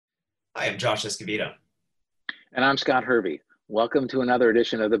Hi, I'm Josh Escovedo. And I'm Scott Hervey. Welcome to another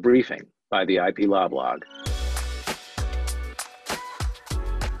edition of The Briefing by the IP Law Blog.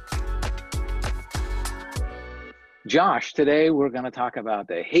 Josh, today we're going to talk about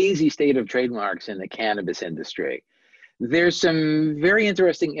the hazy state of trademarks in the cannabis industry. There's some very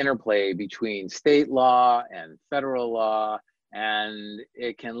interesting interplay between state law and federal law, and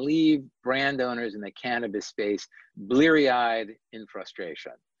it can leave brand owners in the cannabis space bleary-eyed in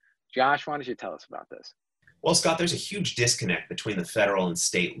frustration. Josh, why don't you tell us about this? Well, Scott, there's a huge disconnect between the federal and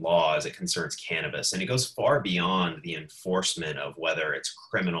state law as it concerns cannabis, and it goes far beyond the enforcement of whether it's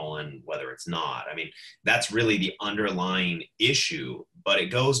criminal and whether it's not. I mean, that's really the underlying issue, but it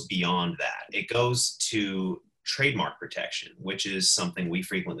goes beyond that. It goes to trademark protection, which is something we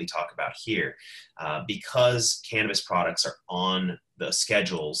frequently talk about here. Because cannabis products are on the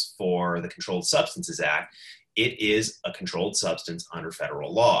schedules for the Controlled Substances Act, it is a controlled substance under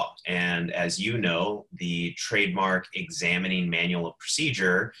federal law. And as you know, the Trademark Examining Manual of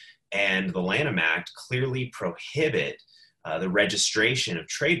Procedure and the Lanham Act clearly prohibit the registration of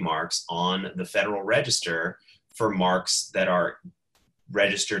trademarks on the Federal Register for marks that are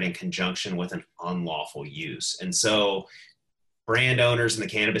registered in conjunction with an unlawful use. And so brand owners in the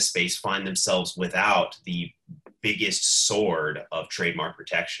cannabis space find themselves without the biggest sword of trademark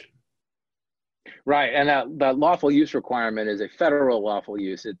protection. Right, and that lawful use requirement is a federal lawful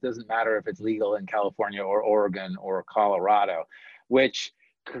use. It doesn't matter if it's legal in California or Oregon or Colorado, which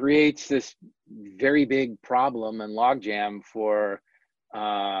creates this very big problem and logjam for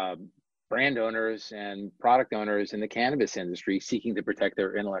brand owners and product owners in the cannabis industry seeking to protect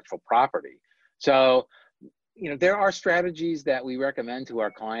their intellectual property. So, there are strategies that we recommend to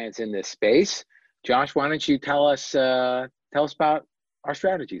our clients in this space. Josh, why don't you tell us about our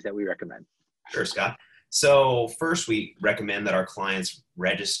strategies that we recommend? Sure, Scott. So first, we recommend that our clients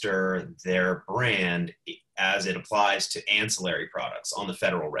register their brand as it applies to ancillary products on the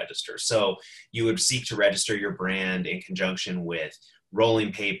Federal Register. So you would seek to register your brand in conjunction with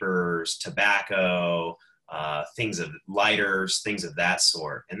rolling papers, tobacco, things of lighters, things of that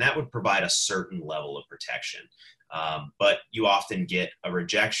sort. And that would provide a certain level of protection. But you often get a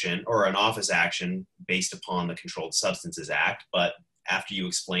rejection or an office action based upon the Controlled Substances Act, but after you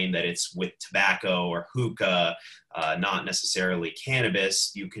explain that it's with tobacco or hookah, not necessarily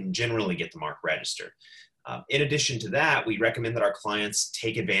cannabis, you can generally get the mark registered. In addition to that, we recommend that our clients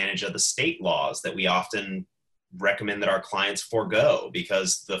take advantage of the state laws that we often recommend that our clients forego,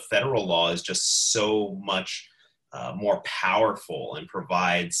 because the federal law is just so much more powerful and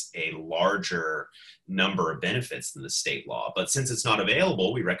provides a larger number of benefits than the state law. But since it's not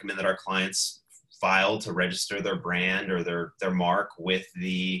available, we recommend that our clients file to register their brand or their mark with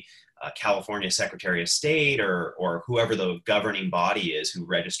the California Secretary of State or whoever the governing body is who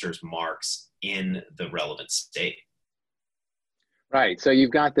registers marks in the relevant state. Right. So you've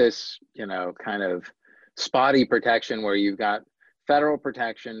got this, kind of spotty protection where you've got federal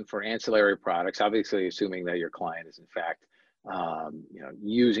protection for ancillary products, obviously assuming that your client is in fact,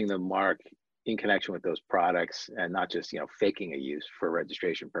 using the mark in connection with those products and not just, faking a use for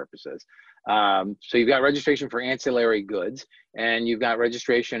registration purposes. So you've got registration for ancillary goods and you've got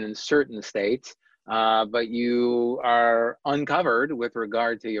registration in certain states, but you are uncovered with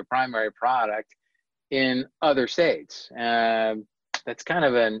regard to your primary product in other states. That's kind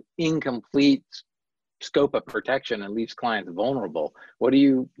of an incomplete scope of protection and leaves clients vulnerable. What do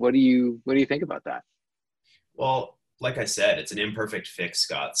you think about that? Well, like I said, it's an imperfect fix,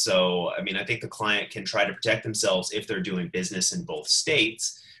 Scott. So, I mean, I think the client can try to protect themselves if they're doing business in both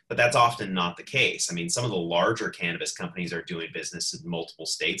states, but that's often not the case. I mean, some of the larger cannabis companies are doing business in multiple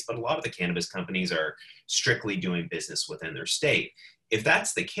states, but a lot of the cannabis companies are strictly doing business within their state. If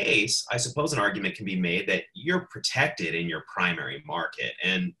that's the case, I suppose an argument can be made that you're protected in your primary market.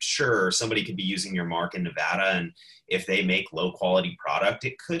 And sure, somebody could be using your mark in Nevada, and if they make low quality product,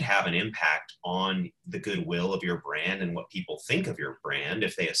 it could have an impact on the goodwill of your brand and what people think of your brand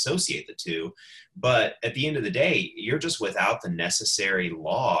if they associate the two. But at the end of the day, you're just without the necessary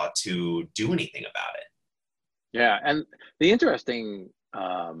law to do anything about it. Yeah, and the interesting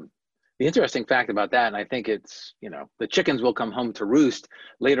fact about that, and I think it's, the chickens will come home to roost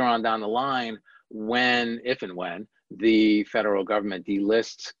later on down the line if and when the federal government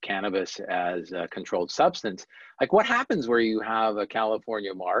delists cannabis as a controlled substance. Like, what happens where you have a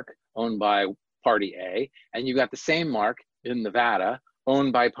California mark owned by party A and you got the same mark in Nevada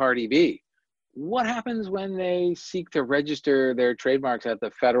owned by party B? What happens when they seek to register their trademarks at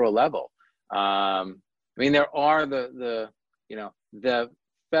the federal level? I mean, there are the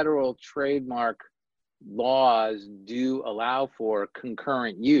federal trademark laws do allow for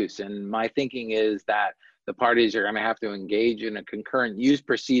concurrent use. And my thinking is that the parties are going to have to engage in a concurrent use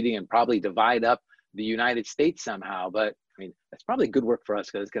proceeding and probably divide up the United States somehow. But I mean, that's probably good work for us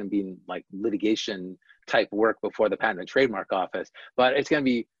because it's going to be like litigation type work before the Patent and Trademark Office. But it's going to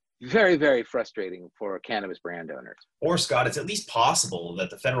be very, very frustrating for cannabis brand owners. Or, Scott, it's at least possible that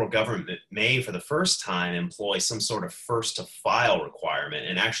the federal government may, for the first time, employ some sort of first to file requirement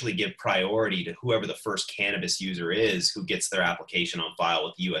and actually give priority to whoever the first cannabis user is who gets their application on file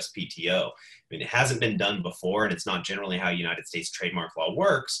with the USPTO. I mean, it hasn't been done before, and it's not generally how United States trademark law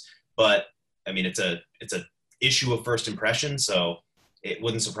works, but I mean, it's a issue of first impression, so it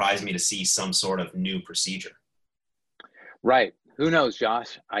wouldn't surprise me to see some sort of new procedure. Right. Who knows,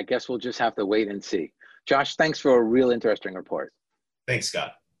 Josh? I guess we'll just have to wait and see. Josh, thanks for a real interesting report. Thanks,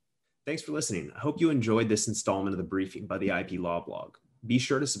 Scott. Thanks for listening. I hope you enjoyed this installment of the briefing by the IP Law Blog. Be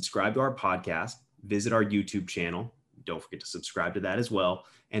sure to subscribe to our podcast, visit our YouTube channel. Don't forget to subscribe to that as well,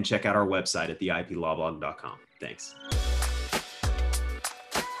 and check out our website at theiplawblog.com. Thanks.